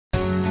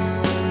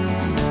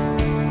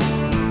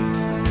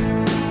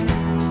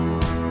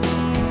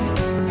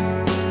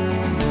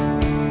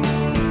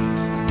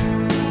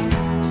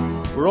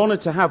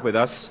honoured to have with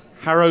us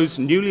Harrow's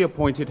newly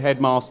appointed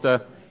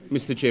headmaster,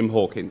 Mr. Jim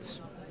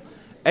Hawkins.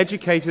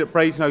 Educated at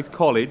Brasenose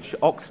College,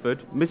 Oxford,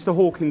 Mr.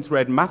 Hawkins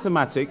read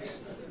mathematics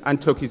and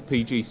took his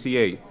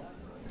PGCE.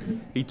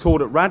 He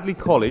taught at Radley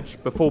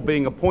College before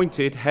being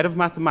appointed head of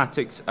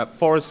mathematics at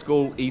Harrow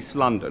School, East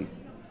London.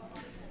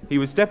 He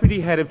was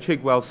deputy head of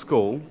Chigwell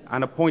School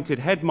and appointed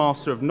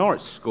headmaster of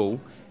Norwich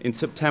School in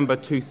September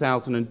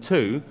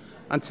 2002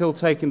 until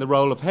taking the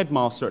role of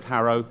headmaster at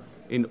Harrow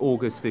in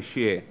August this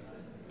year.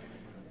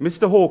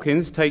 Mr.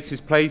 Hawkins takes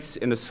his place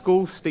in a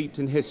school steeped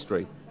in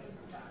history.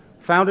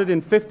 Founded in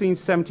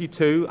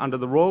 1572 under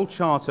the Royal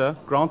Charter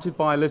granted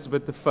by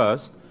Elizabeth I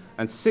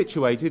and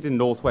situated in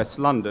northwest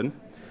London,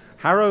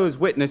 Harrow has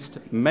witnessed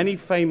many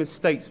famous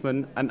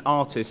statesmen and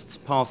artists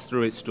pass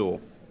through its door.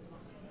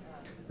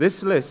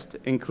 This list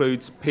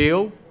includes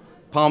Peel,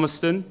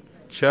 Palmerston,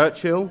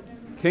 Churchill,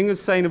 King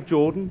Hussein of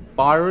Jordan,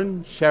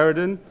 Byron,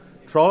 Sheridan,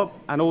 Trollope,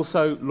 and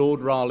also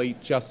Lord Raleigh,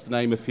 just to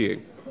name a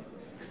few.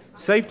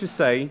 Safe to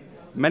say,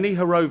 many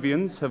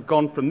Harrovians have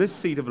gone from this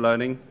seat of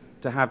learning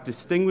to have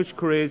distinguished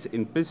careers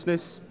in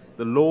business,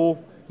 the law,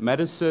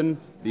 medicine,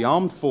 the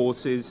armed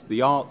forces,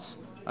 the arts,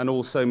 and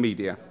also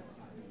media.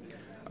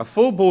 A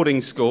full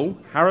boarding school,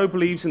 Harrow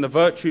believes in the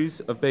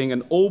virtues of being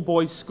an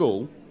all-boys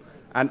school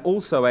and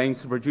also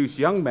aims to produce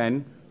young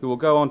men who will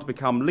go on to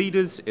become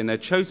leaders in their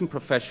chosen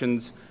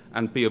professions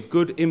and be of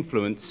good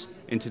influence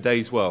in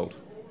today's world.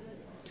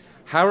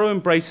 Harrow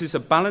embraces a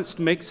balanced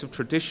mix of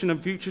tradition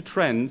and future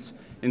trends,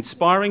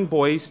 inspiring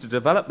boys to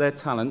develop their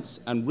talents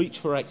and reach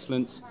for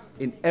excellence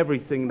in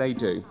everything they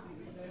do.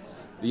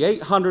 The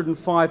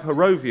 805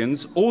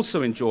 Harrovians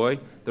also enjoy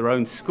their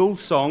own school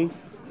song,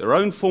 their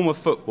own form of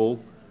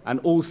football, and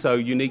also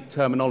unique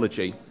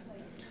terminology.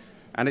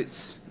 And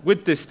it's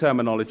with this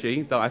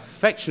terminology that I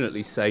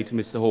affectionately say to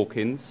Mr.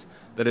 Hawkins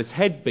that as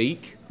head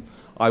beak,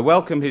 I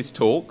welcome his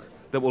talk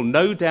that will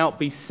no doubt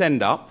be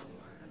send-up,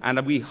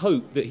 and we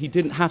hope that he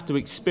didn't have to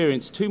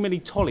experience too many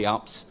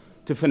tolly-ups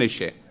to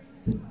finish it.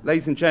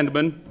 Ladies and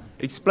gentlemen,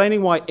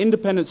 explaining why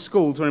independent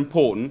schools are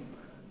important,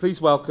 please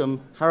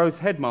welcome Harrow's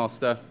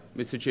headmaster,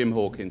 Mr. Jim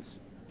Hawkins.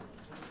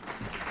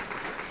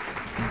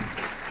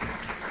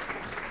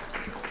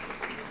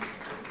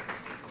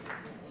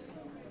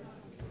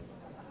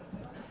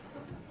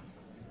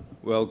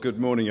 Well, good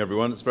morning,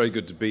 everyone. It's very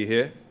good to be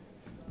here.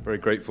 Very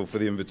grateful for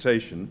the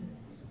invitation.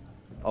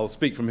 I'll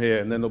speak from here,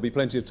 and then there'll be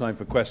plenty of time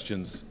for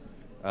questions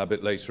a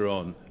bit later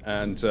on.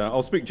 And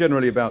I'll speak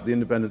generally about the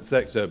independent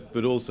sector,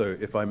 but also,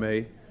 if I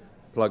may,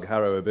 plug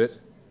Harrow a bit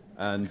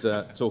and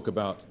talk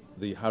about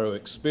the Harrow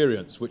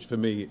experience, which for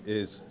me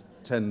is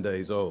 10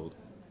 days old.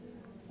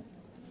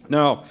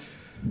 Now,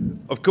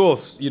 of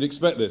course, you'd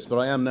expect this, but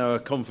I am now a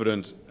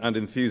confident and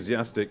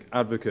enthusiastic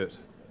advocate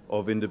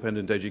of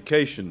independent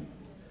education.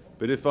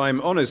 But if I'm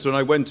honest, when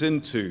I went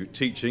into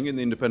teaching in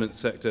the independent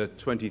sector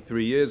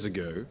 23 years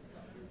ago,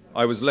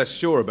 I was less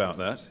sure about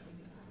that,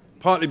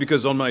 partly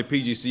because on my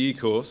PGCE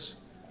course,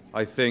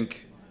 I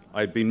think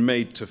I'd been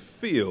made to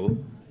feel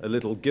a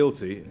little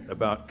guilty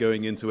about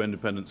going into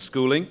independent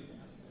schooling,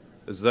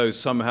 as though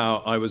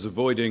somehow I was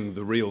avoiding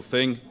the real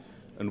thing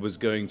and was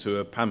going to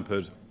a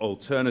pampered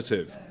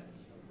alternative.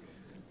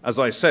 As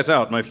I set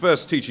out, my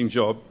first teaching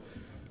job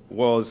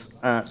was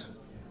at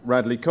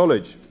Radley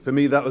College. For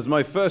me, that was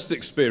my first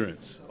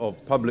experience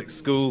of public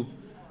school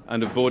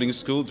and of boarding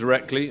school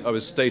directly. I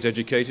was state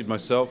educated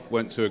myself,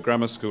 went to a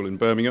grammar school in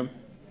Birmingham.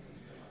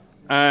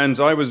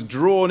 And I was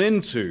drawn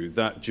into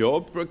that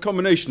job for a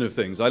combination of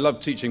things. I love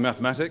teaching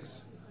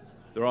mathematics.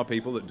 There are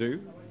people that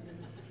do.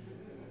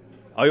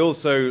 I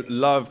also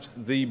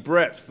loved the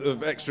breadth of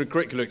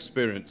extracurricular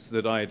experience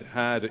that I'd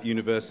had at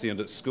university and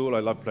at school. I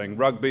loved playing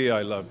rugby,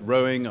 I loved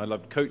rowing, I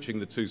loved coaching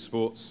the two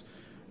sports.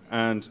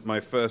 And my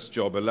first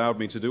job allowed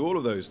me to do all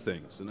of those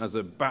things. And as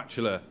a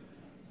bachelor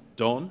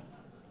don,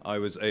 I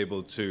was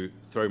able to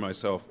throw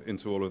myself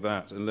into all of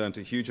that and learned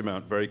a huge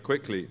amount very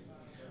quickly.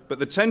 But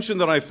the tension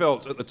that I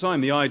felt at the time,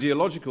 the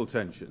ideological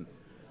tension,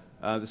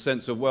 the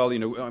sense of, well, you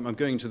know, I'm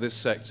going to this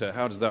sector,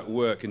 how does that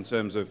work in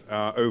terms of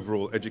our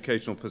overall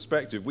educational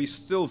perspective? We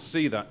still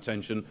see that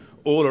tension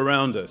all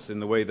around us in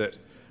the way that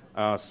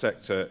our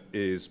sector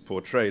is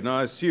portrayed. Now,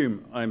 I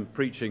assume I'm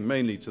preaching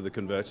mainly to the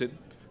converted,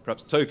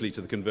 perhaps totally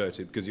to the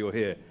converted, because you're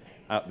here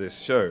at this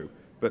show.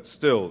 But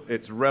still,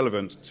 it's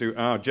relevant to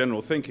our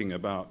general thinking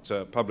about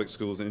public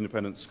schools and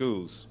independent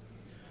schools.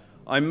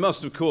 I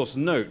must, of course,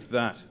 note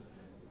that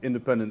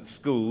independent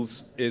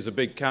schools is a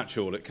big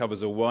catch-all. It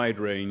covers a wide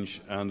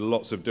range and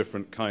lots of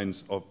different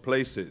kinds of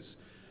places.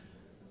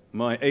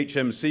 My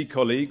HMC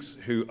colleagues,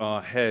 who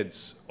are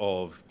heads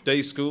of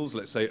day schools,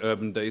 let's say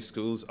urban day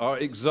schools, are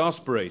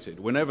exasperated.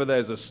 Whenever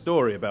there's a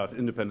story about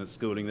independent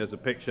schooling, there's a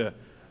picture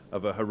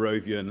of a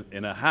Harrovian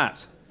in a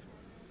hat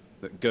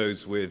that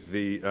goes with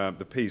the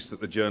piece that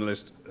the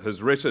journalist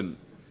has written.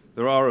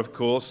 There are, of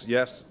course,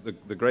 yes,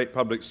 the great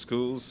public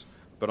schools,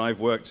 but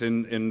I've worked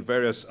in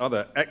various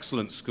other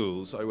excellent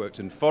schools. I worked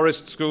in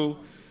Forest School,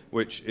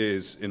 which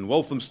is in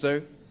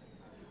Walthamstow,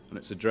 and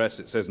its address,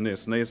 it says near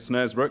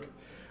Snaresbrook.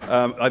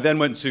 I then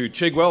went to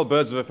Chigwell,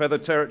 Birds of a Feather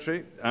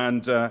territory,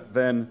 and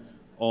then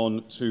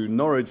on to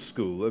Norwich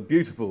School, a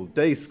beautiful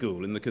day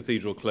school in the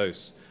Cathedral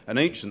Close, an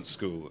ancient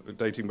school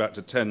dating back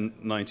to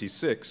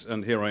 1096,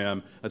 and here I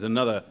am at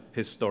another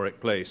historic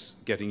place,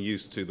 getting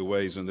used to the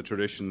ways and the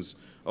traditions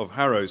of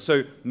Harrow.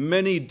 So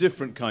many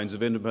different kinds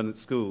of independent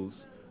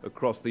schools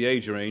across the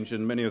age range,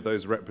 and many of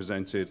those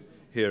represented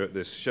here at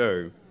this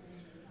show.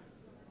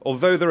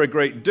 Although there are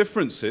great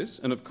differences,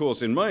 and of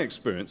course in my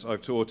experience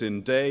I've taught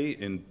in day,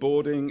 in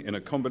boarding, in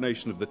a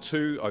combination of the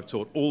two. I've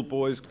taught all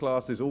boys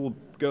classes, all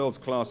girls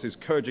classes,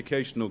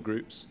 co-educational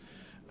groups,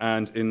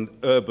 and in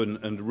urban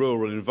and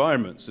rural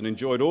environments, and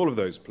enjoyed all of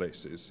those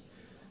places.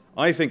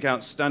 I think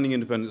outstanding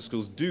independent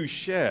schools do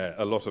share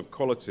a lot of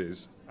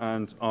qualities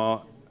and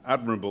are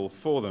admirable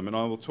for them, and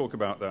I will talk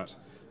about that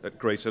at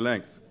greater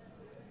length.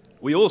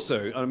 We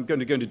also, I'm going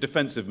to go into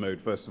defensive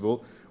mode first of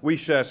all, we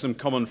share some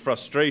common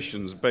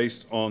frustrations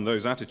based on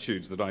those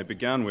attitudes that I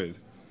began with.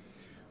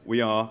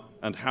 We are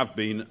and have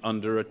been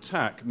under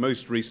attack,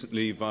 most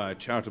recently via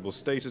charitable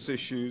status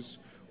issues,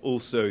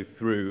 also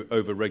through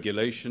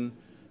over-regulation,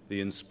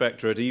 the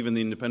inspectorate, even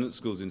the independent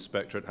schools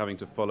inspectorate, having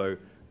to follow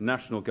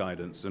national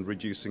guidance and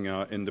reducing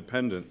our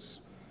independence.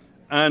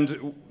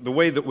 And the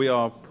way that we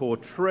are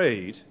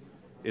portrayed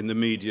in the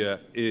media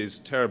is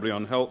terribly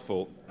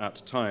unhelpful at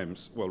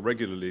times, well,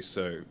 regularly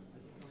so.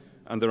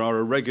 And there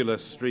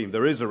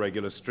is a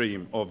regular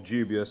stream of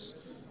dubious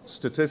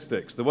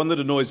statistics. The one that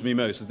annoys me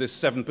most is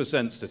this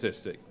 7%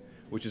 statistic,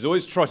 which is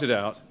always trotted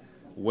out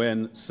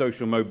when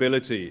social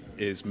mobility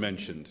is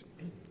mentioned.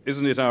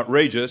 Isn't it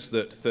outrageous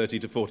that 30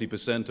 to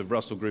 40% of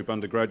Russell Group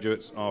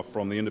undergraduates are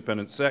from the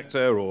independent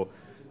sector, or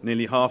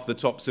nearly half the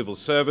top civil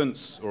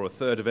servants, or a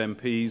third of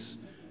MPs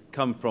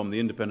come from the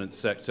independent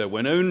sector,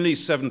 when only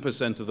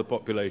 7% of the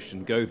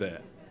population go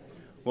there?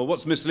 Well,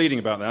 what's misleading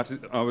about that,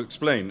 I'll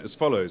explain as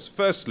follows.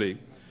 Firstly,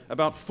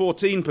 about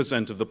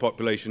 14% of the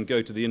population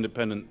go to the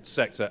independent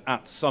sector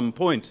at some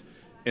point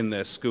in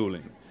their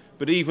schooling.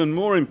 But even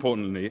more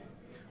importantly,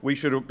 we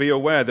should be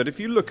aware that if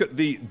you look at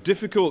the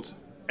difficult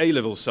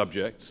A-level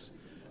subjects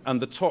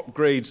and the top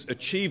grades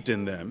achieved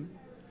in them,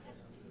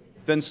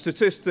 then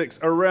statistics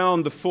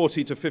around the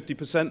 40 to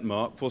 50%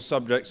 mark for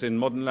subjects in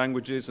modern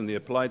languages and the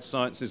applied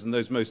sciences and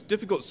those most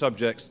difficult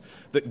subjects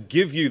that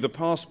give you the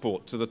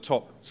passport to the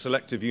top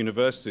selective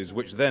universities,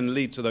 which then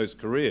lead to those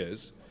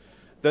careers,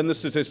 then the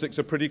statistics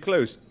are pretty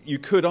close. You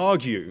could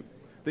argue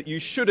that you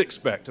should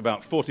expect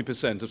about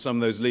 40% of some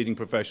of those leading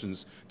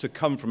professions to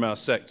come from our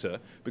sector,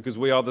 because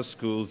we are the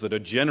schools that are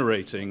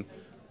generating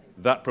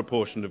that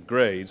proportion of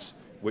grades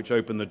which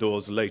open the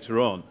doors later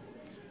on.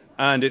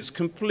 And it's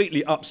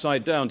completely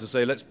upside down to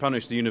say, let's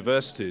punish the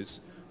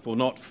universities for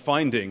not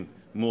finding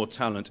more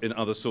talent in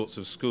other sorts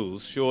of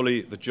schools.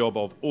 Surely the job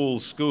of all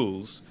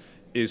schools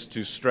is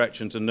to stretch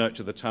and to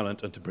nurture the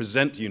talent and to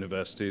present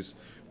universities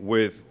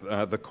with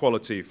the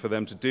quality for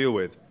them to deal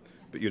with.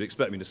 But you'd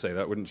expect me to say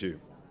that, wouldn't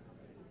you?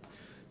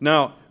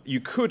 Now,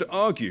 you could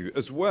argue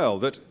as well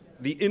that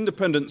the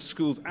independent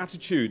school's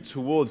attitude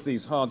towards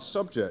these hard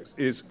subjects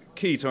is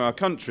key to our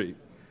country.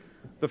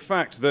 The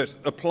fact that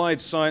applied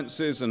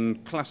sciences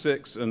and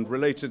classics and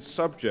related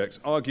subjects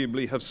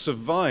arguably have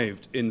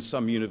survived in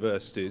some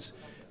universities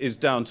is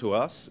down to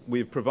us.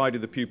 We've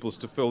provided the pupils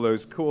to fill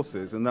those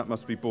courses, and that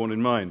must be borne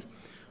in mind.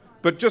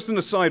 But just an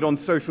aside on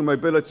social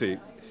mobility,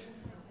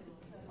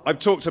 I've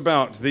talked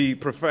about the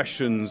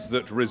professions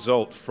that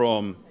result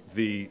from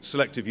the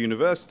selective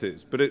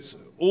universities, but it's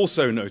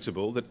also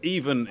notable that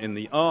even in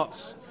the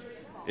arts,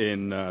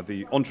 in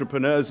the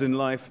entrepreneurs in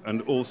life,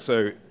 and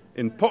also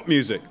in pop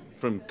music,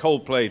 from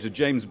Coldplay to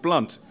James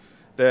Blunt,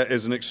 there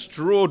is an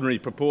extraordinary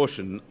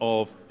proportion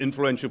of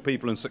influential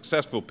people and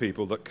successful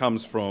people that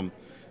comes from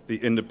the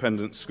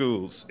independent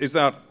schools. Is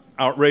that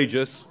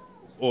outrageous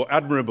or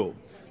admirable?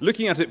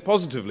 Looking at it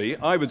positively,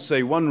 I would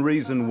say one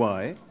reason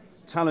why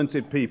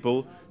talented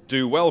people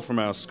do well from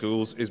our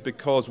schools is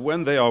because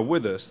when they are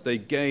with us, they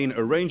gain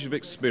a range of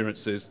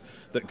experiences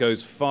that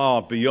goes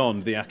far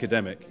beyond the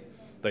academic.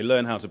 They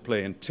learn how to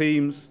play in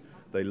teams,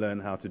 they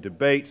learn how to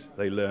debate,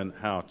 they learn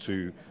how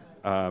to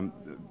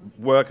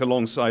work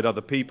alongside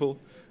other people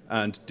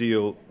and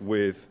deal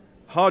with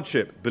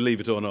hardship,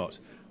 believe it or not.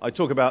 I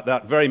talk about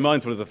that very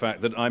mindful of the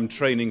fact that I'm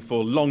training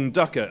for long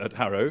ducker at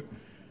Harrow.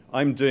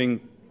 I'm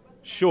doing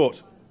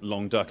short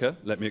long ducker,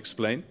 let me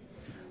explain.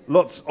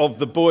 Lots of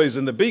the boys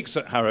and the beaks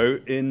at Harrow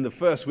in the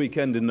first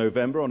weekend in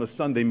November on a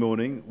Sunday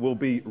morning will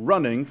be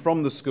running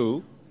from the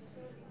school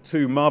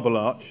to Marble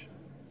Arch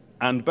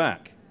and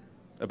back.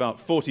 About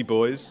 40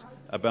 boys,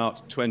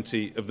 about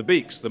 20 of the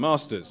beaks, the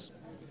masters.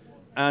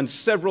 And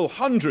several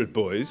hundred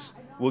boys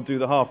will do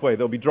the halfway.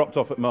 They'll be dropped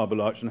off at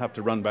Marble Arch and have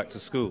to run back to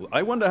school.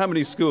 I wonder how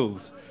many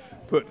schools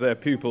put their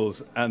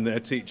pupils and their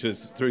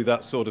teachers through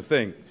that sort of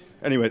thing.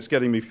 Anyway, it's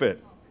getting me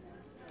fit.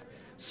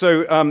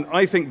 So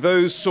I think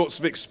those sorts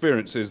of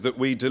experiences that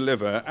we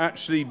deliver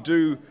actually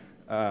do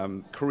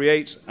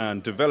create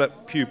and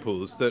develop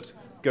pupils that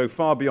go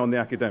far beyond the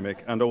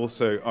academic and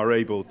also are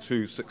able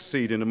to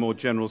succeed in a more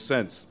general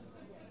sense.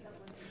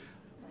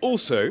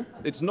 Also,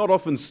 it's not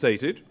often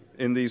stated,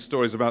 in these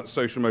stories about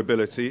social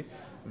mobility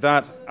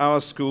that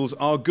our schools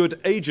are good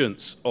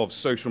agents of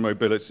social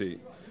mobility.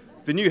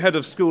 The new head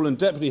of school and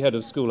deputy head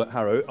of school at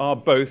Harrow are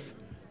both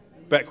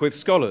Beckwith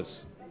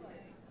scholars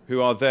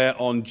who are there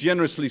on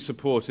generously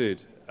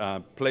supported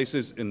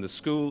places in the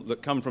school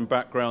that come from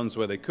backgrounds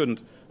where they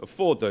couldn't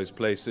afford those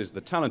places.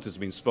 The talent has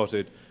been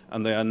spotted,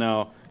 and they are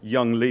now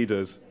young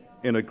leaders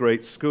in a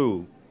great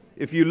school.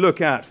 If you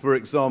look at, for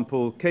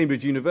example,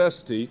 Cambridge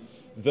University,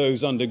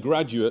 those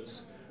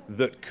undergraduates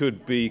that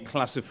could be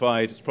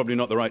classified, it's probably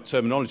not the right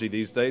terminology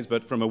these days,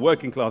 but from a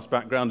working class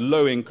background,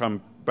 low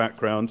income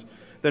background,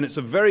 then it's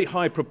a very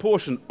high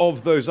proportion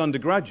of those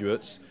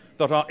undergraduates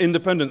that are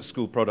independent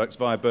school products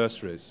via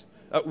bursaries.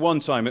 At one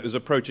time it was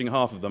approaching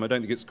half of them. I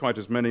don't think it's quite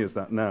as many as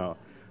that now.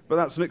 But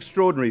that's an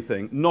extraordinary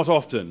thing, not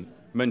often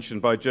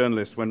mentioned by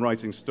journalists when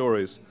writing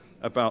stories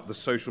about the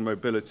social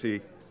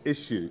mobility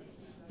issue.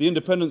 The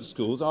independent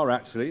schools are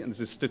actually, and this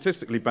is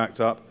statistically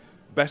backed up,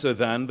 better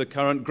than the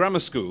current grammar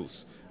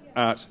schools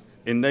at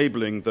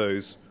enabling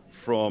those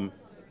from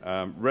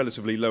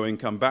relatively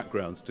low-income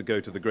backgrounds to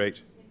go to the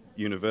great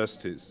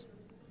universities.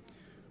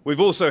 We've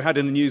also had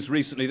in the news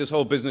recently this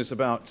whole business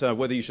about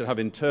whether you should have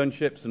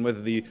internships and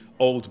whether the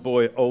old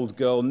boy, old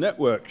girl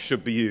network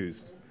should be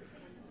used.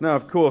 Now,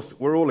 of course,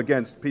 we're all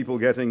against people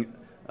getting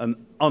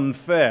an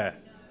unfair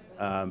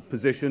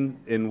position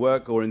in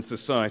work or in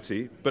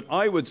society, but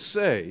I would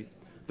say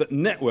that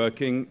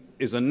networking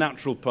is a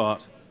natural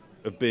part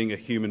of being a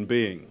human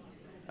being.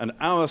 And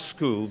our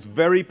schools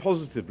very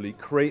positively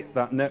create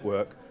that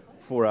network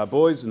for our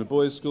boys in a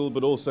boys' school,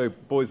 but also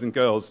boys and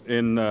girls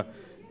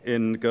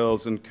in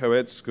girls' and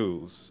co-ed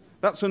schools.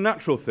 That's a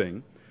natural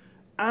thing.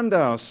 And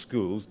our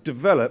schools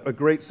develop a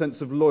great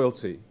sense of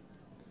loyalty.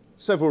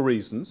 Several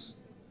reasons.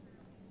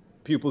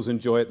 Pupils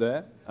enjoy it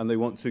there, and they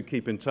want to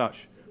keep in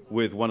touch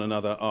with one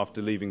another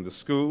after leaving the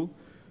school.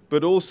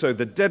 But also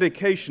the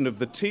dedication of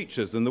the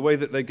teachers and the way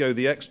that they go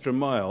the extra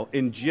mile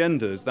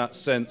engenders that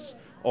sense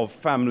of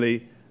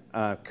family,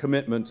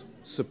 commitment,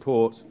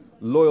 support,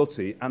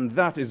 loyalty, and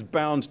that is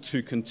bound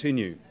to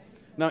continue.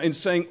 Now, in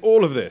saying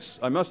all of this,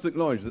 I must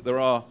acknowledge that there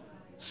are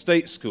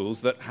state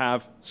schools that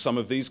have some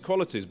of these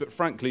qualities, but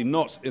frankly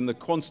not in the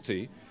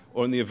quantity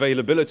or in the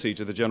availability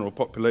to the general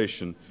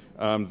population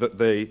that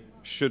they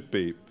should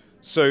be.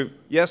 So,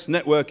 yes,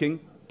 networking,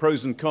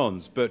 pros and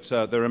cons, but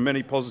there are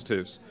many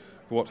positives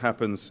for what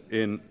happens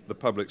in the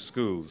public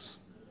schools.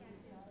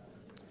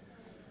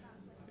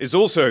 It's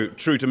also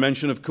true to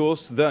mention, of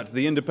course, that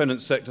the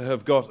independent sector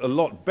have got a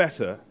lot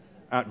better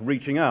at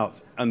reaching out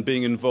and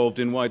being involved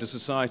in wider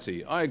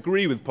society. I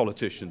agree with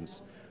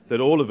politicians that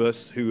all of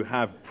us who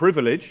have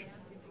privilege,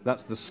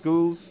 that's the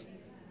schools,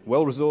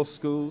 well-resourced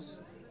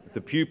schools,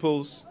 the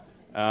pupils,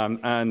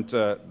 and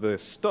the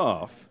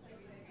staff,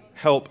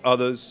 help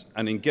others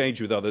and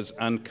engage with others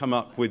and come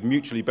up with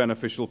mutually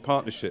beneficial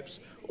partnerships.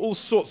 All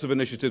sorts of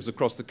initiatives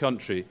across the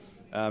country,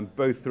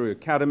 both through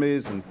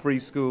academies and free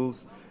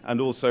schools,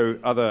 and also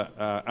other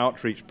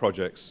outreach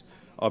projects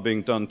are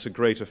being done to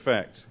great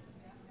effect.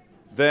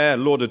 There,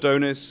 Lord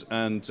Adonis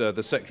and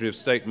the Secretary of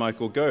State,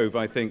 Michael Gove,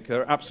 I think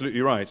are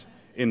absolutely right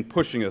in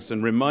pushing us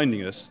and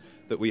reminding us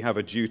that we have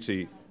a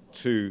duty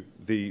to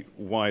the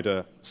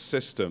wider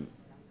system.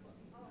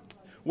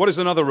 What is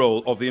another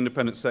role of the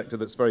independent sector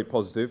that's very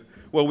positive?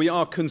 Well, we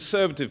are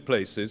conservative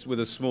places with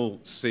a small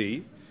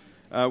c.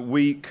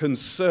 We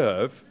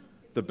conserve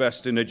the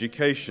best in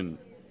education.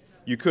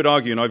 You could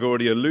argue, and I've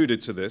already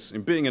alluded to this,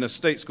 in being in a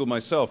state school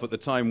myself at the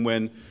time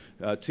when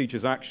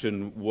Teachers'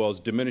 Action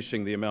was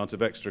diminishing the amount of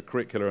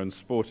extracurricular and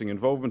sporting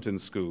involvement in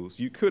schools,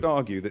 you could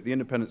argue that the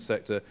independent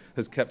sector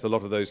has kept a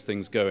lot of those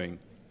things going.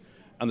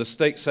 And the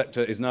state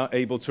sector is now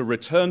able to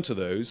return to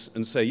those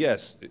and say,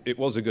 yes, it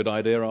was a good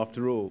idea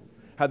after all.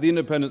 Had the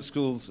independent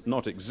schools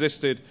not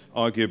existed,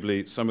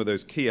 arguably some of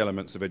those key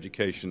elements of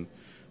education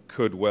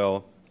could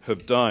well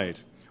have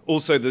died.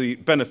 Also, the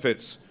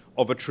benefits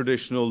of a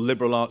traditional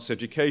liberal arts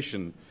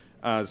education,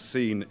 as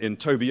seen in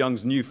Toby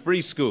Young's new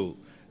free school,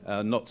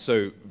 not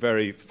so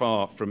very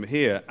far from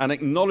here, an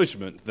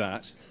acknowledgement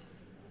that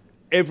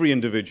every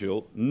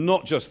individual,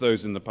 not just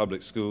those in the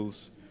public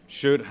schools,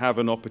 should have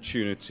an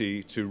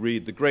opportunity to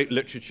read the great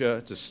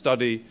literature, to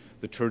study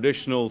the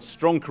traditional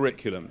strong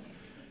curriculum.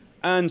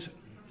 And,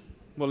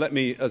 well, let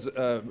me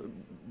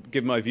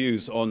give my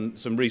views on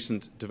some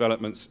recent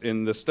developments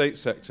in the state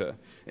sector.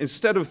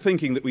 Instead of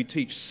thinking that we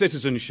teach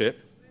citizenship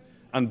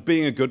and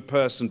being a good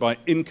person by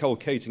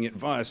inculcating it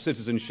via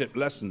citizenship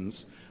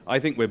lessons, I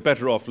think we're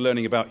better off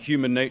learning about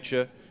human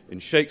nature in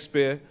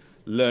Shakespeare,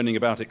 learning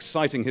about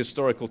exciting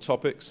historical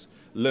topics,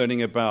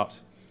 learning about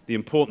the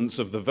importance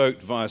of the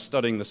vote via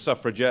studying the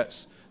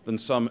suffragettes, than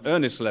some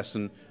earnest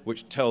lesson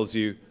which tells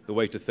you the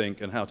way to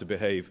think and how to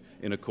behave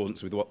in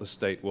accordance with what the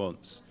state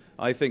wants.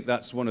 I think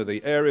that's one of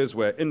the areas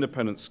where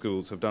independent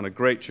schools have done a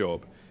great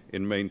job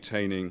in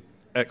maintaining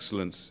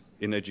excellence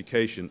in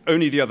education.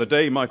 Only the other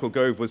day, Michael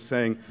Gove was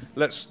saying,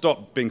 let's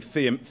stop being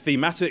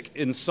thematic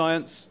in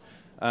science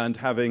and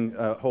having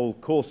whole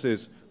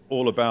courses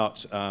all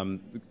about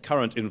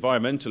current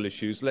environmental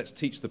issues. Let's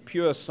teach the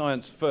pure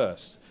science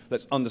first.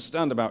 let's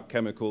understand about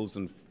chemicals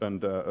and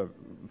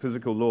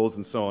physical laws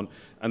and so on,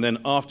 and then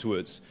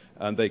afterwards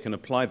they can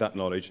apply that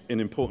knowledge in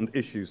important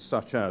issues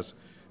such as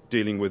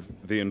dealing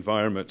with the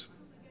environment.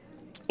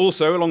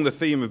 Also, along the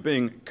theme of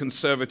being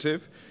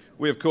conservative,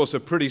 we of course are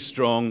pretty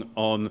strong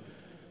on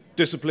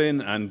discipline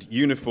and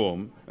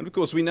uniform. And of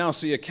course we now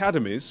see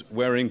academies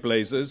wearing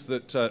blazers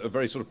that are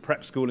very sort of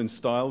prep school in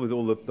style with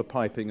all the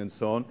piping and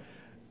so on,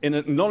 in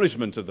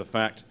acknowledgement of the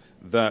fact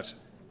that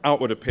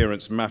outward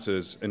appearance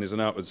matters and is an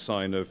outward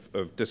sign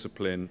of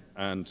discipline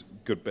and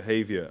good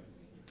behavior.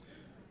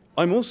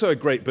 I'm also a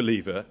great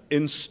believer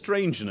in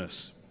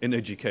strangeness in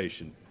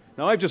education.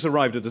 Now, I've just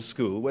arrived at a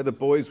school where the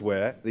boys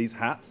wear these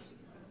hats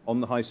on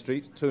the high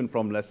street to and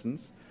from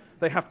lessons.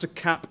 They have to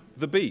cap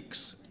the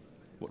beaks.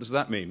 What does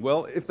that mean?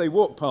 Well, if they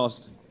walk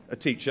past a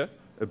teacher,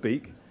 a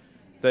beak,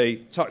 they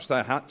touch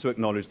their hat to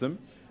acknowledge them,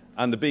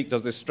 and the beak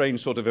does this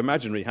strange sort of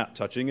imaginary hat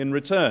touching in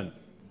return.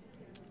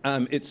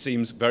 It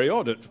seems very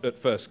odd at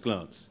first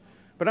glance.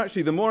 But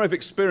actually, the more I've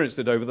experienced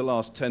it over the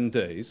last 10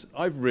 days,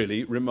 I've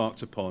really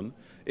remarked upon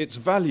its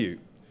value.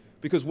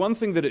 Because one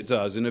thing that it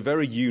does in a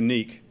very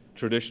unique,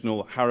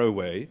 traditional Harrow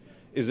way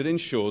is it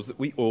ensures that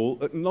we all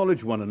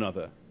acknowledge one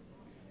another.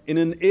 In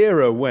an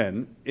era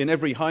when, in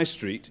every high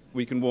street,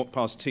 we can walk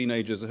past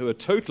teenagers who are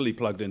totally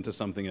plugged into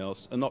something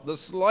else and not the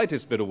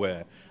slightest bit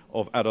aware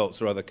of adults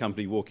or other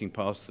company walking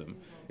past them,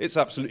 it's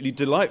absolutely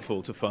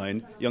delightful to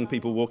find young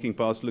people walking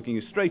past looking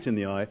you straight in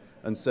the eye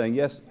and saying,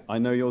 yes, I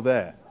know you're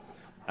there.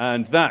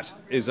 And that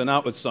is an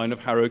outward sign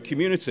of Harrow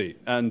community,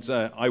 and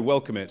I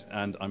welcome it,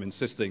 and I'm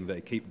insisting they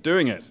keep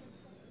doing it.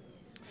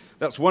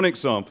 That's one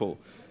example.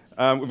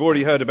 We've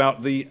already heard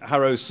about the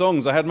Harrow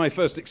songs. I had my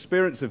first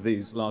experience of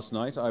these last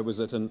night. I was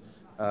at an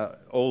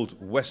old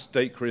West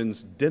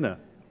Dacrians dinner.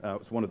 It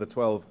was one of the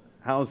 12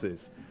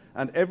 houses.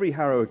 And every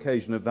Harrow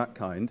occasion of that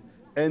kind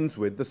ends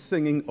with the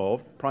singing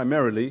of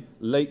primarily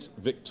late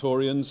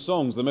Victorian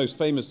songs, the most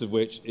famous of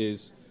which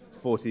is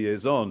 40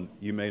 Years On.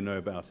 You may know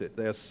about it.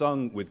 They are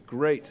sung with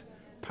great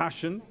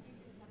passion,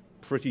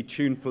 pretty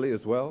tunefully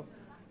as well,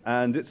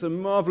 and it's a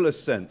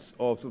marvelous sense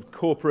of sort of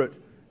corporate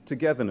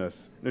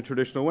togetherness in a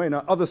traditional way.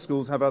 Now, other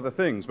schools have other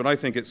things, but I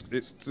think it's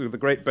to the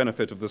great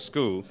benefit of the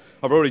school.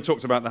 I've already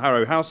talked about the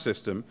Harrow house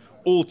system.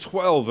 All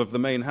 12 of the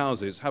main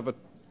houses have a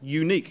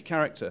unique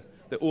character.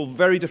 They're all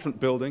very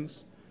different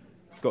buildings,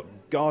 got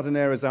garden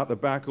areas out the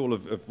back, all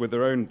with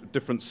their own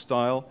different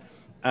style,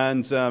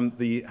 and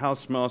the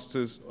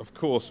housemasters, of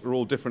course, are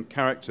all different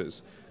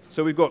characters.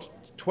 So we've got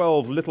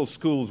 12 little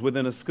schools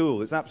within a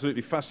school. It's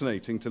absolutely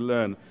fascinating to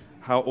learn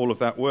how all of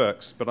that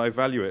works, but I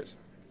value it.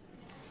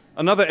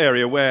 Another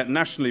area where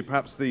nationally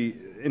perhaps the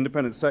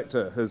independent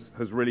sector has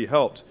really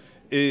helped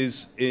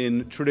is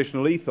in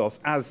traditional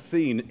ethos as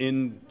seen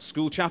in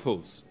school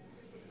chapels.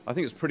 I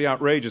think it's pretty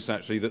outrageous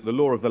actually that the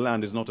law of the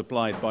land is not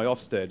applied by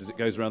Ofsted as it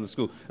goes around the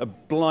school. A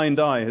blind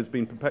eye has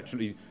been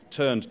perpetually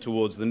turned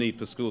towards the need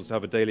for schools to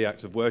have a daily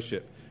act of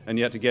worship, and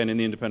yet again in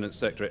the independent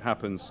sector it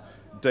happens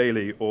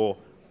daily or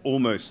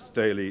almost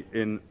daily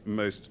in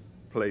most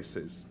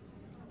places.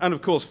 And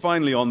of course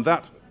finally on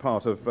that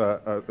part of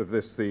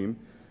this theme,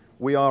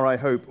 we are, I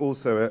hope,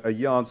 also a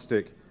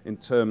yardstick in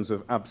terms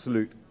of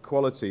absolute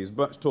qualities.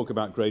 Much talk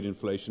about grade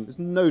inflation. There's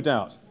no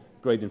doubt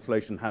grade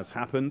inflation has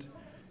happened.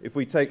 If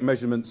we take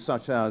measurements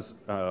such as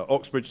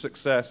Oxbridge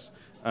success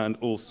and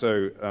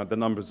also the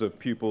numbers of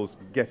pupils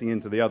getting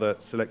into the other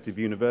selective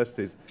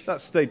universities,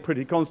 that's stayed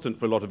pretty constant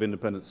for a lot of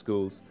independent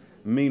schools.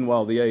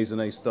 Meanwhile, the A's and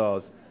A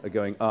stars are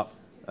going up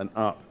and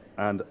up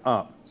and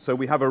up. So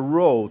we have a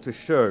role to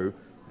show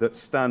that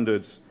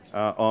standards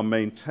are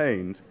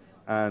maintained,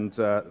 and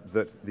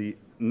that the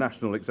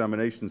national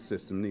examination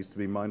system needs to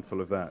be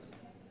mindful of that.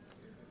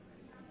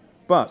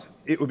 But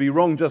it would be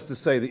wrong just to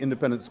say that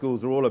independent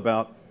schools are all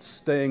about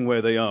staying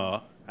where they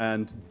are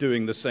and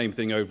doing the same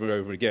thing over and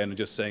over again and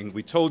just saying,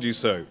 we told you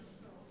so.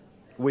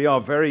 We are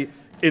very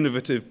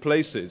innovative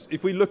places.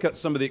 If we look at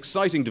some of the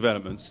exciting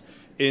developments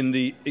in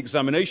the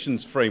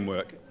examinations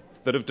framework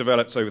that have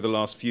developed over the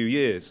last few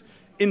years,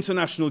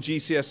 international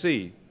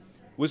GCSE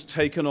was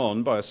taken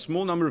on by a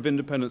small number of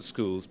independent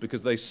schools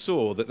because they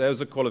saw that there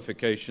was a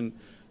qualification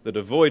that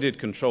avoided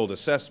controlled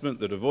assessment,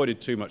 that avoided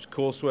too much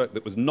coursework,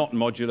 that was not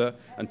modular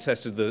and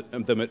tested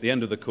them at the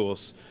end of the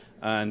course,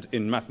 and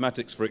in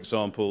mathematics, for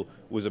example,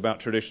 was about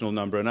traditional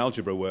number and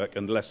algebra work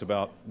and less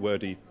about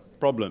wordy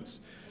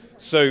problems.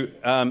 So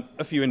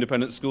a few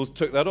independent schools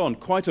took that on.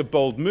 Quite a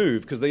bold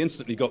move because they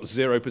instantly got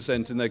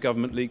 0% in their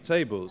government league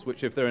tables,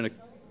 which if they're in a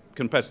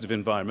competitive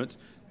environment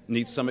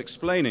needs some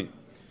explaining.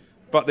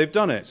 But they've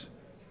done it.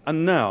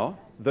 And now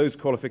those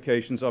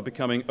qualifications are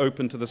becoming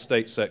open to the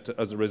state sector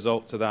as a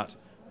result to that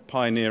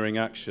pioneering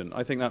action.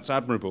 I think that's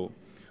admirable.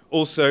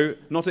 Also,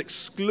 not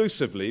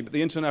exclusively, but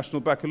the International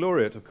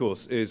Baccalaureate, of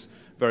course, is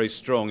very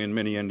strong in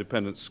many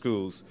independent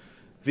schools.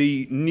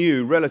 The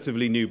new,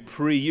 relatively new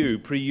pre-U,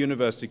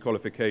 pre-university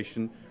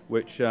qualification,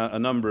 which a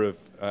number of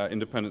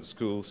independent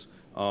schools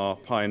are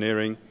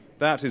pioneering,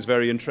 that is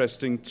very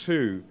interesting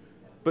too.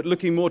 But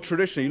looking more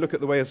traditionally, look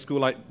at the way a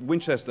school like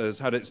Winchester has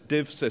had its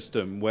div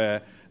system,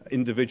 where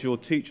individual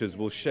teachers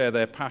will share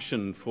their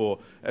passion for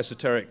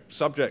esoteric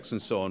subjects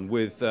and so on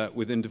with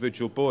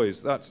individual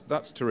boys.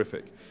 That's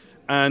terrific.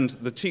 And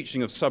the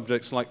teaching of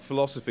subjects like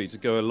philosophy to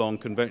go along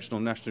conventional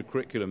national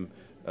curriculum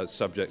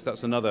subjects,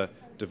 that's another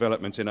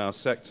development in our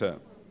sector.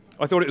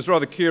 I thought it was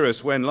rather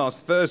curious when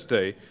last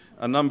Thursday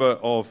a number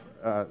of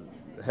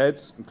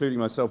heads, including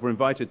myself, were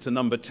invited to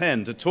number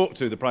 10 to talk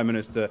to the Prime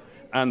Minister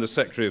and the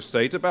Secretary of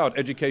State about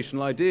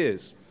educational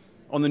ideas.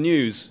 On the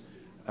news,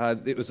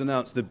 it was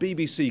announced the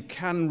BBC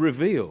can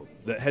reveal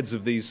that heads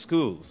of these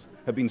schools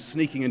have been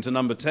sneaking into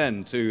number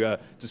 10 to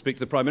speak to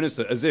the Prime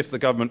Minister, as if the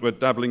government were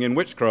dabbling in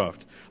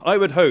witchcraft. I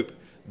would hope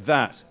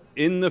that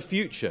in the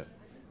future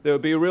there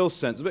would be a real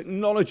sense of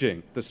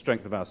acknowledging the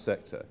strength of our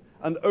sector,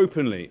 and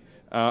openly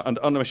and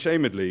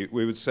unashamedly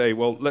we would say,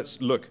 well,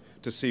 let's look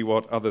to see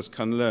what others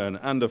can learn,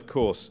 and of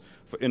course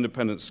for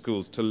independent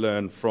schools to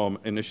learn from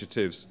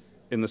initiatives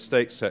in the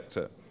state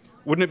sector.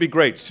 Wouldn't it be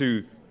great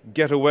to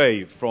get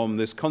away from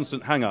this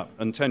constant hang-up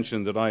and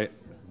tension that I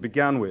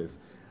began with,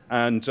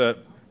 and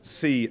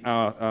see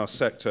our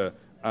sector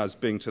as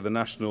being to the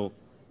national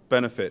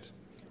benefit?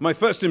 My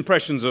first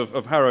impressions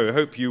of Harrow, I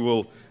hope you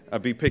will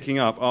be picking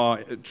up,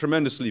 are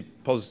tremendously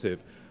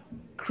positive.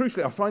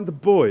 Crucially, I find the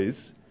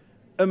boys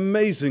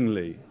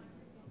amazingly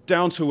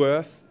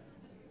down-to-earth,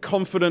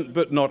 confident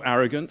but not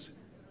arrogant.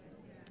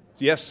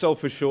 Yes,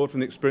 self-assured from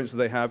the experience that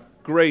they have,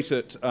 great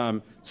at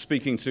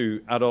speaking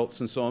to adults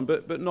and so on,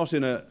 but not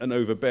in an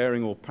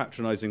overbearing or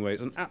patronizing way.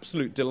 It's an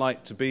absolute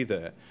delight to be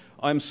there.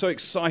 I'm so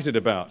excited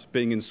about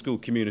being in school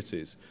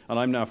communities, and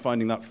I'm now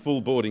finding that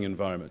full boarding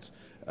environment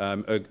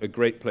a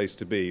great place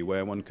to be,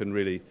 where one can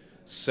really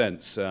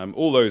sense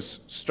all those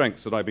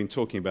strengths that I've been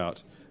talking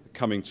about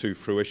coming to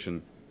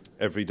fruition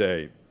every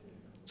day.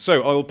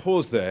 So I will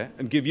pause there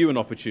and give you an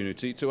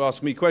opportunity to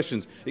ask me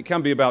questions. It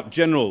can be about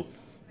general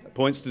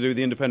points to do with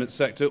the independent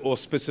sector, or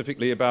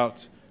specifically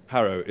about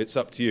Harrow. It's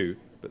up to you,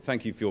 but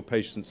thank you for your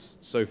patience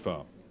so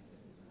far.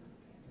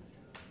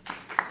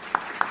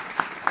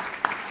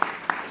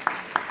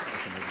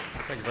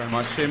 Thank you very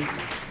much, Jim.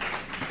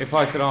 If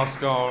I could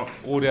ask our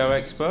audio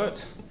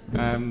expert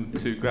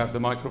to grab the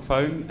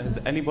microphone. Has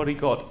anybody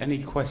got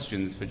any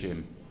questions for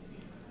Jim?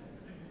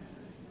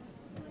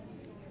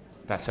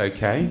 That's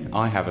okay,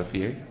 I have a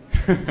few.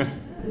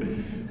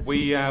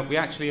 We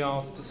actually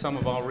asked some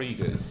of our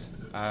readers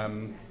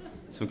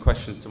some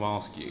questions to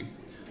ask you,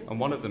 and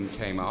one of them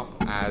came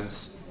up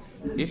as,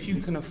 if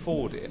you can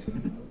afford it,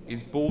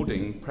 is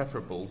boarding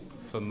preferable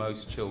for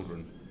most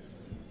children?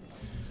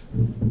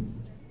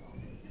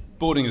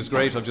 Boarding is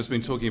great. I've just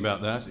been talking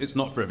about that. It's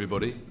not for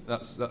everybody.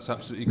 That's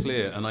absolutely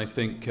clear. And I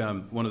think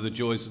one of the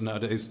joys of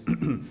nowadays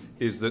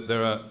is that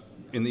there are,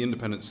 in the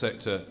independent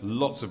sector,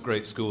 lots of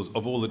great schools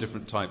of all the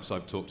different types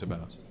I've talked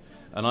about.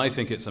 And I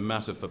think it's a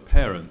matter for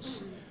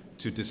parents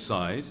to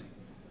decide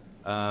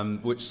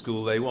which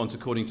school they want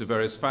according to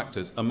various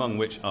factors, among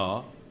which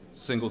are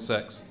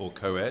single-sex or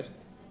co-ed,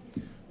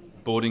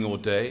 boarding or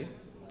day.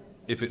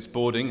 If it's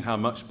boarding, how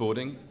much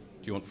boarding?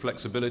 Do you want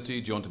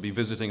flexibility? Do you want to be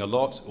visiting a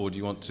lot? Or do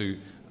you want to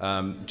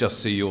just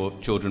see your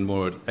children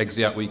more at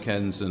exeat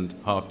weekends and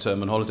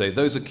half-term and holiday?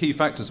 Those are key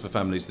factors for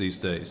families these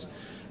days.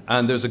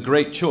 And there's a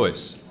great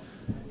choice.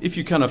 If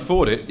you can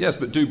afford it, yes,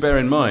 but do bear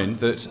in mind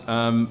that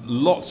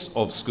lots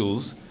of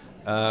schools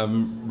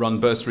run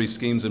bursary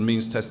schemes and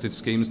means-tested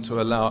schemes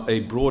to allow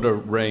a broader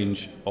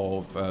range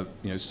of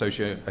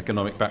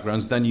socio-economic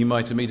backgrounds than you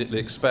might immediately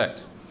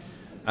expect.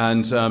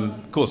 And,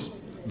 of course,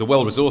 the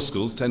well-resourced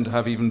schools tend to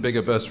have even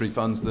bigger bursary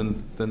funds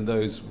than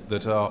those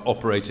that are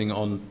operating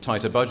on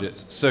tighter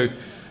budgets. So,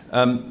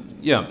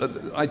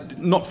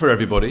 not for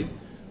everybody,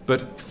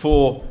 but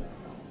for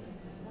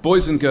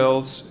boys and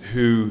girls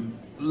who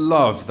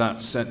love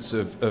that sense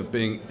of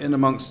being in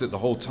amongst it the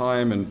whole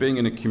time and being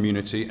in a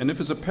community. And if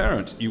as a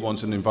parent you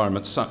want an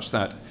environment such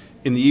that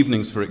in the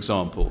evenings, for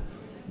example,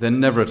 they're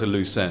never at a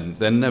loose end,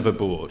 they're never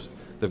bored,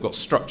 they've got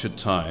structured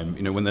time,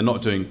 when they're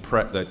not doing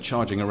prep, they're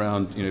charging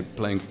around,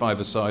 playing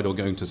five-a-side or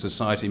going to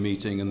society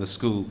meeting, and the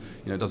school,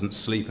 doesn't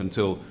sleep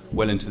until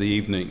well into the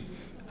evening.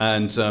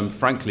 And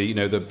frankly,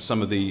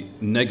 some of the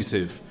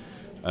negative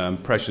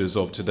pressures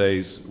of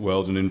today's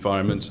world and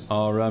environment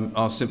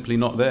are simply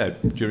not there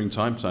during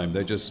time.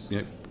 They're just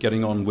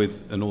getting on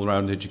with an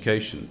all-round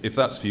education. If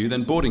that's for you,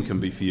 then boarding can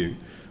be for you.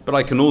 But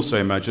I can also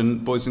imagine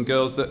boys and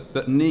girls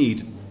that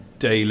need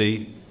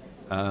daily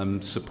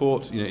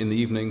support in the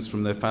evenings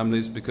from their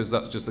families, because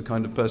that's just the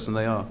kind of person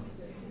they are.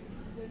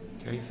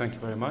 Okay, thank you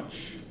very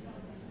much.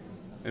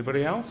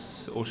 Anybody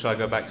else? Or shall I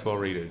go back to our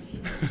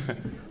readers?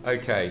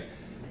 Okay.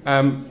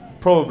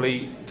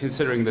 Probably,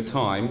 considering the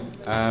time...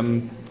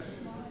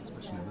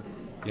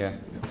 yeah.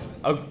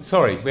 Oh,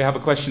 sorry, we have a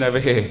question over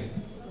here.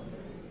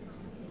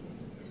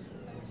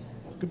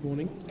 Good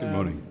morning. Good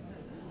morning.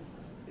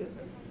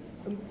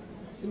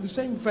 In the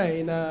same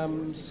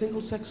vein,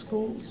 single-sex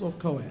schools or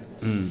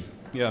co-eds?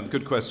 Yeah,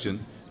 good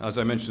question. As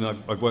I mentioned,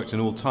 I've worked in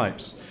all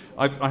types.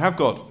 I have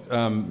got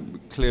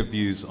clear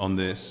views on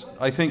this.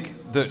 I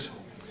think that,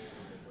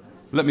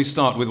 let me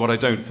start with what I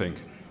don't think.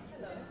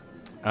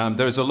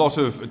 There is a lot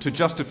of, to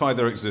justify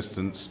their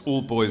existence,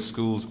 all boys'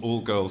 schools,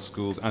 all girls'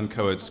 schools, and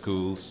co-ed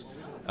schools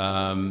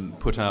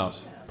put out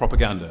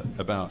propaganda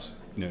about,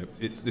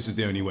 this is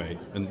the only way,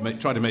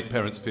 and try to make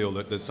parents feel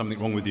that there's something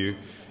wrong with you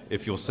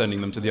if you're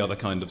sending them to the other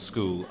kind of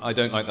school. I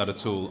don't like that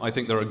at all. I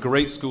think there are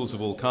great schools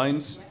of all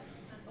kinds,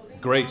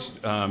 great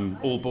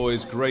all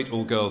boys, great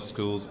all girls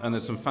schools, and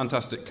there's some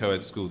fantastic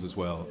co-ed schools as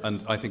well.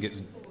 And I think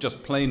it's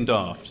just plain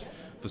daft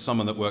for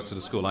someone that works at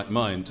a school like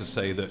mine to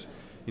say that,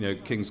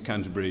 King's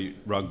Canterbury,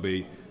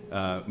 Rugby,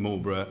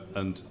 Marlborough,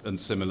 and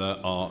similar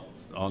are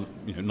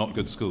not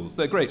good schools.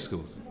 They're great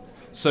schools.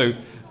 So,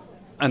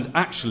 and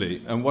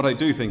what I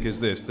do think is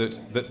this, that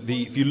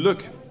if you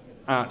look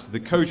at the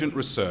cogent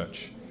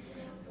research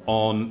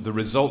on the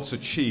results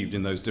achieved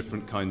in those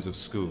different kinds of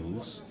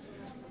schools,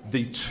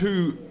 the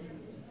two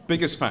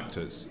biggest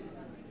factors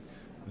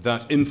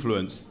that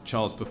influence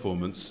child's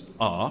performance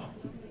are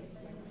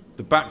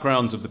the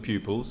backgrounds of the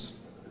pupils,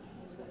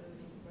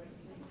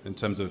 in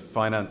terms of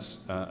finance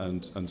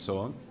and so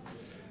on,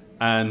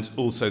 and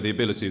also the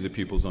ability of the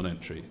pupils on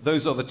entry.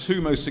 Those are the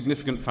two most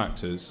significant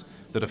factors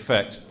that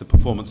affect the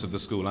performance of the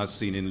school as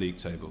seen in league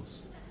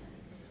tables.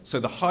 So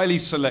the highly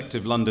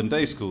selective London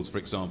day schools, for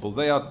example,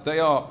 they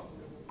are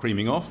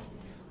creaming off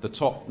the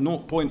top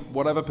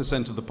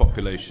 0.whatever% of the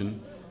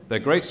population. They're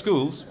great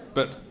schools,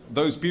 but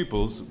those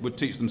pupils would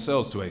teach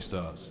themselves to A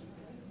stars.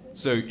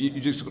 So you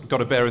just got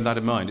to bear that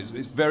in mind.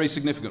 It's very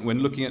significant when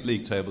looking at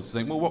league tables to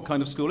think, well, what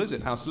kind of school is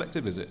it? How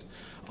selective is it?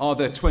 Are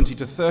there 20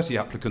 to 30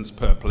 applicants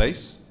per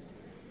place?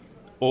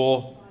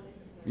 Or,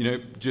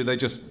 do they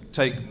just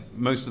take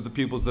most of the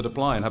pupils that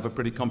apply and have a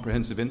pretty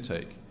comprehensive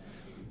intake?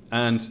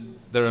 And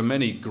there are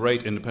many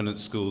great independent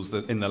schools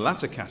that in the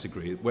latter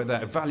category where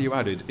their value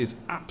added is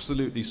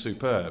absolutely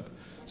superb.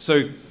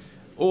 So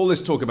all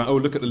this talk about,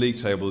 look at the league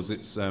tables,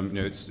 it's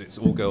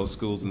all girls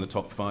schools in the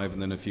top 5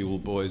 and then a few all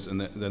boys and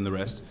then the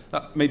rest.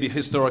 That may be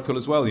historical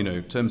as well,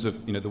 in terms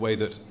of the way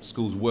that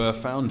schools were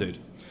founded.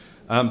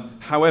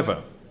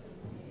 However,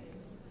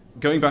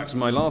 going back to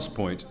my last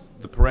point,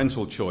 the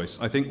parental choice,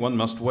 I think one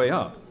must weigh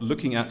up.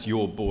 Looking at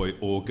your boy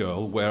or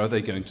girl, where are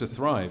they going to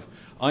thrive?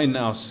 I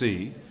now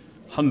see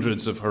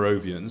hundreds of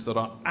Harrovians that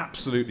are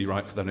absolutely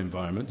right for that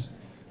environment,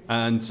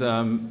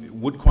 and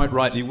would quite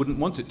rightly wouldn't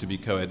want it to be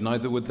co-ed,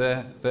 neither would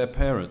their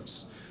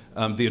parents.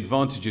 The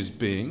advantages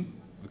being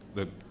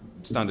the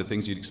standard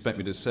things you'd expect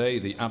me to say,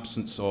 the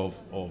absence of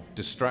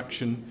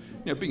distraction,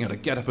 being able to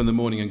get up in the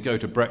morning and go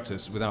to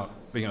breakfast without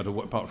being able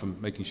to, apart from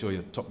making sure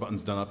your top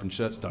button's done up and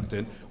shirt's tucked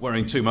in,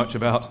 worrying too much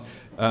about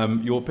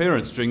your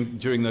parents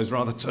during those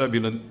rather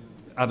turbulent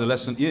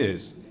adolescent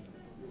years.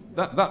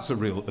 That's a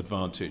real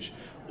advantage.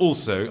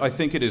 Also, I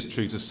think it is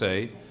true to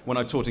say, when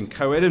I've taught in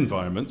co-ed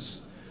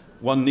environments,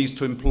 one needs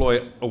to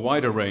employ a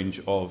wider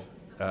range of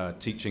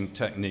teaching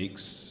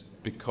techniques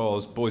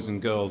because boys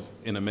and girls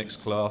in a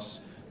mixed class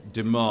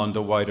demand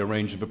a wider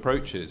range of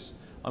approaches.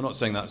 I'm not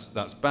saying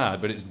that's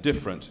bad, but it's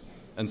different.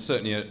 And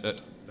certainly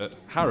at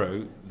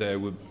Harrow,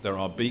 there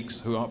are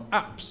beaks who are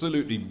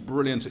absolutely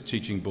brilliant at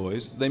teaching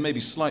boys. They may be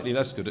slightly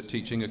less good at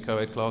teaching a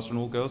co-ed class or an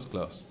all-girls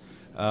class.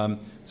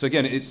 So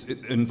again, it's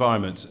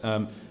environment.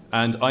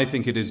 And I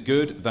think it is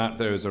good that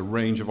there is a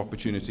range of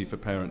opportunity for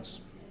parents.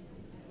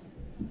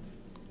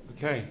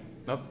 Okay,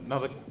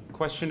 another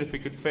question, if we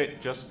could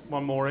fit just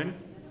one more in.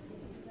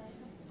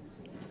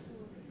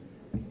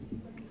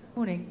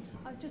 Morning.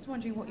 I was just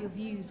wondering what your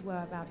views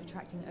were about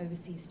attracting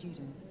overseas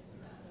students.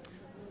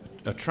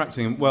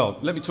 Attracting, well,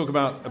 let me talk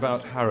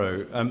about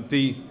Harrow.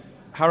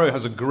 Harrow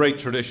has a great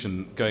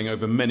tradition going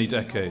over many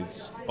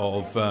decades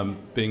of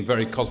being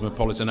very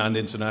cosmopolitan and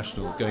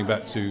international, going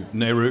back to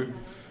Nehru,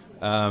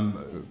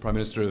 Prime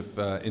Minister of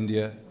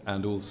India,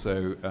 and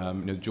also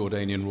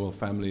Jordanian royal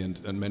family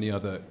and many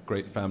other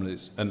great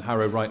families. And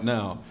Harrow right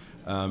now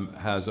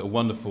has a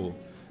wonderful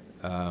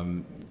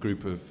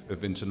group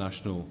of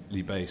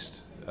internationally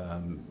based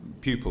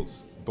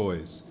pupils,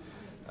 boys.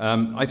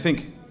 I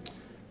think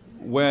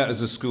where as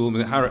a school,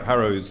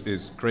 Harrow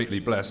is greatly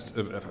blessed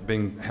of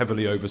being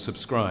heavily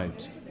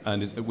oversubscribed,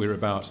 and we're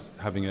about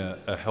having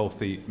a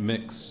healthy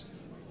mix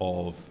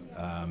of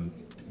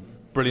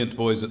brilliant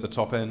boys at the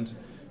top end,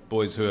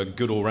 boys who are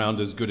good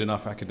all-rounders, good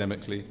enough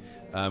academically,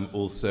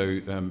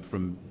 also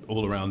from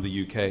all around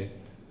the UK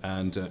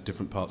and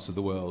different parts of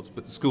the world.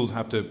 But the schools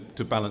have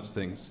to balance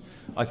things.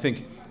 I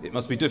think it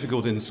must be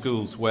difficult in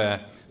schools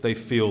where they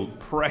feel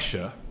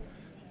pressure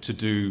to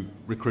do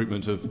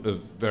recruitment of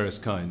various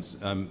kinds.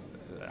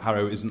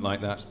 Harrow isn't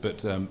like that, but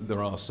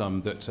there are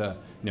some that,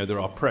 there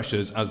are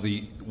pressures as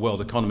the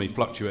world economy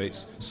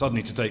fluctuates,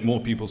 suddenly to take more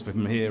pupils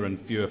from here and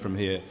fewer from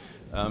here.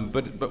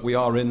 But we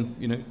are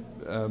in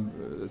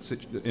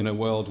a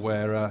world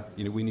where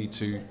we need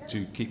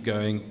to keep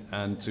going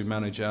and to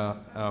manage our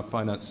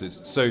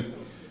finances. So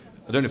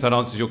I don't know if that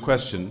answers your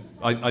question.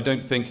 I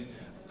don't think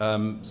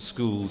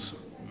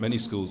many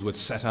schools would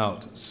set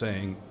out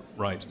saying,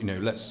 right,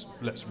 let's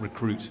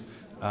recruit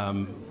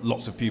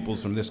lots of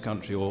pupils from this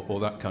country or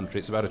that country.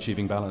 It's about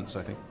achieving balance,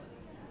 I think.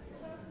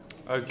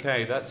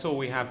 Okay, that's all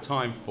we have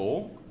time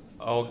for.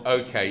 Oh,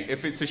 okay,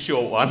 if it's a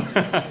short one.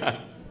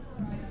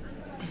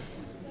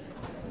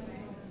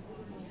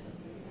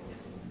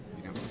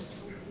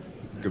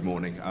 Good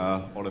morning.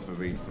 Oliver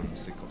Reed from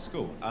Sidcott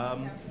School.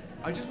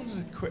 I just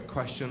wanted a quick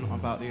question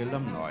about the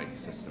alumni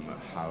system at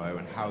Harrow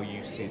and how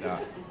you see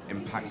that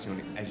impacting on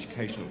the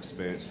educational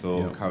experience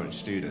for current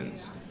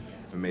students.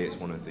 For me, it's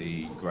one of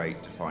the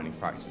great defining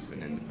factors of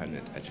an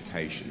independent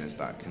education is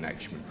that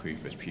connection with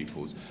previous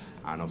pupils.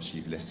 And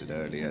obviously, you've listed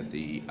earlier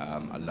the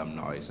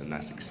alumni and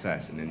their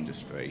success in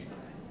industry.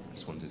 I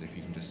just wondered if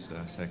you can just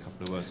say a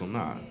couple of words on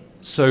that.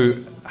 So,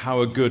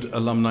 how a good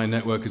alumni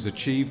network is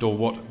achieved, or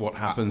what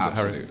happens at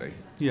Harrow? Absolutely.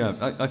 Yeah,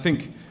 I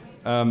think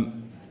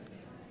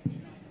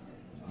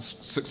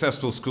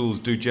successful schools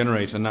do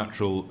generate a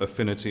natural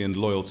affinity and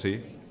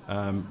loyalty.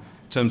 In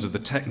terms of the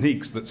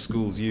techniques that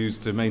schools use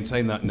to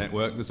maintain that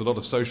network, there's a lot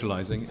of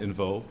socializing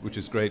involved, which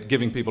is great,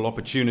 giving people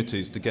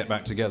opportunities to get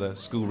back together,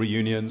 school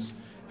reunions,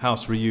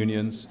 house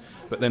reunions.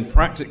 But then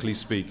practically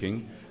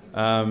speaking,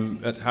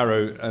 at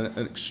Harrow,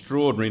 an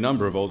extraordinary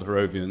number of old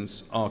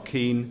Harrovians are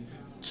keen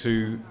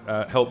to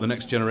help the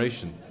next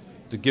generation,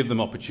 to give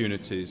them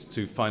opportunities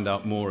to find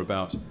out more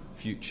about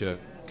future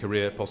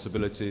career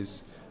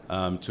possibilities,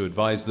 to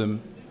advise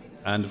them.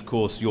 And of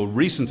course, your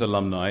recent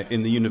alumni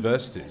in the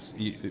universities,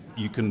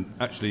 you can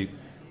actually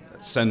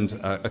send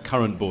a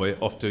current boy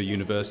off to a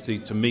university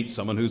to meet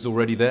someone who's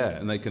already there,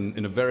 and they can,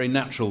 in a very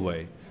natural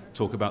way,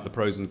 talk about the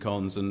pros and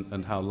cons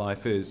and how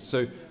life is.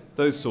 So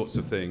those sorts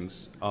of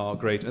things are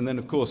great. And then,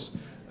 of course,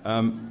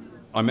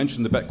 I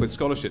mentioned the Beckwith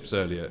scholarships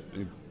earlier.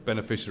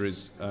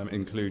 Beneficiaries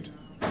include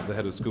the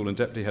head of school and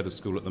deputy head of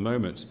school at the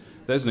moment.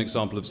 There's an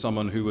example of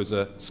someone who was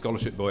a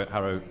scholarship boy at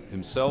Harrow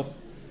himself,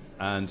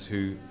 and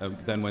who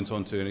then went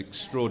on to an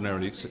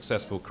extraordinarily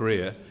successful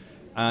career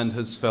and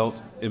has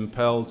felt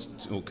impelled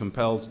or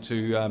compelled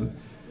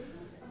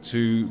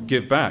to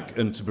give back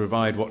and to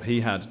provide what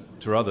he had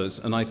to others.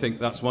 And I think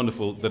that's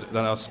wonderful that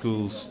our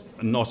schools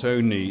are not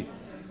only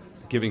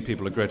giving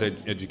people a great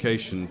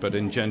education, but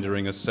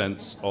engendering a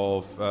sense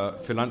of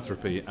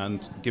philanthropy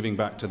and giving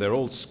back to their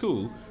old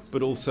school,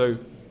 but also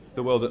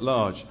the world at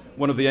large.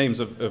 One of the aims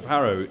of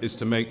Harrow is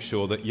to make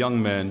sure that young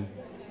men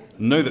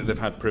know that they've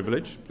had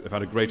privilege, they've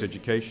had a great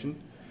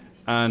education,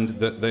 and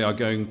that they are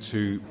going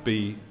to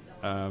be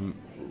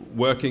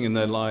working in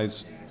their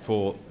lives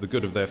for the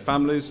good of their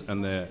families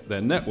and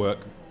their network,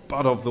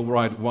 but of the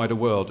wider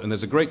world. And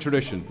there's a great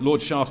tradition.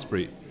 Lord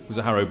Shaftesbury was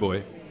a Harrow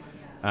boy,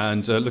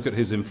 and look at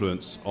his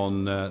influence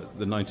on the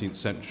 19th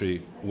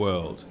century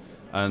world.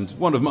 And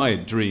one of my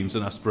dreams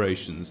and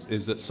aspirations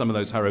is that some of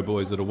those Harrow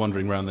boys that are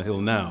wandering around the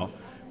hill now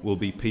will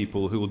be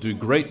people who will do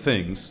great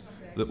things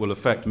that will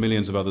affect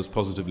millions of others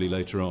positively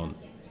later on.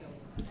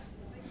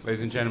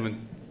 Ladies and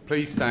gentlemen,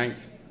 please thank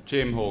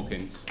Jim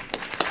Hawkins.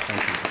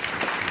 Thank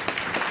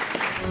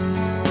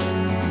you.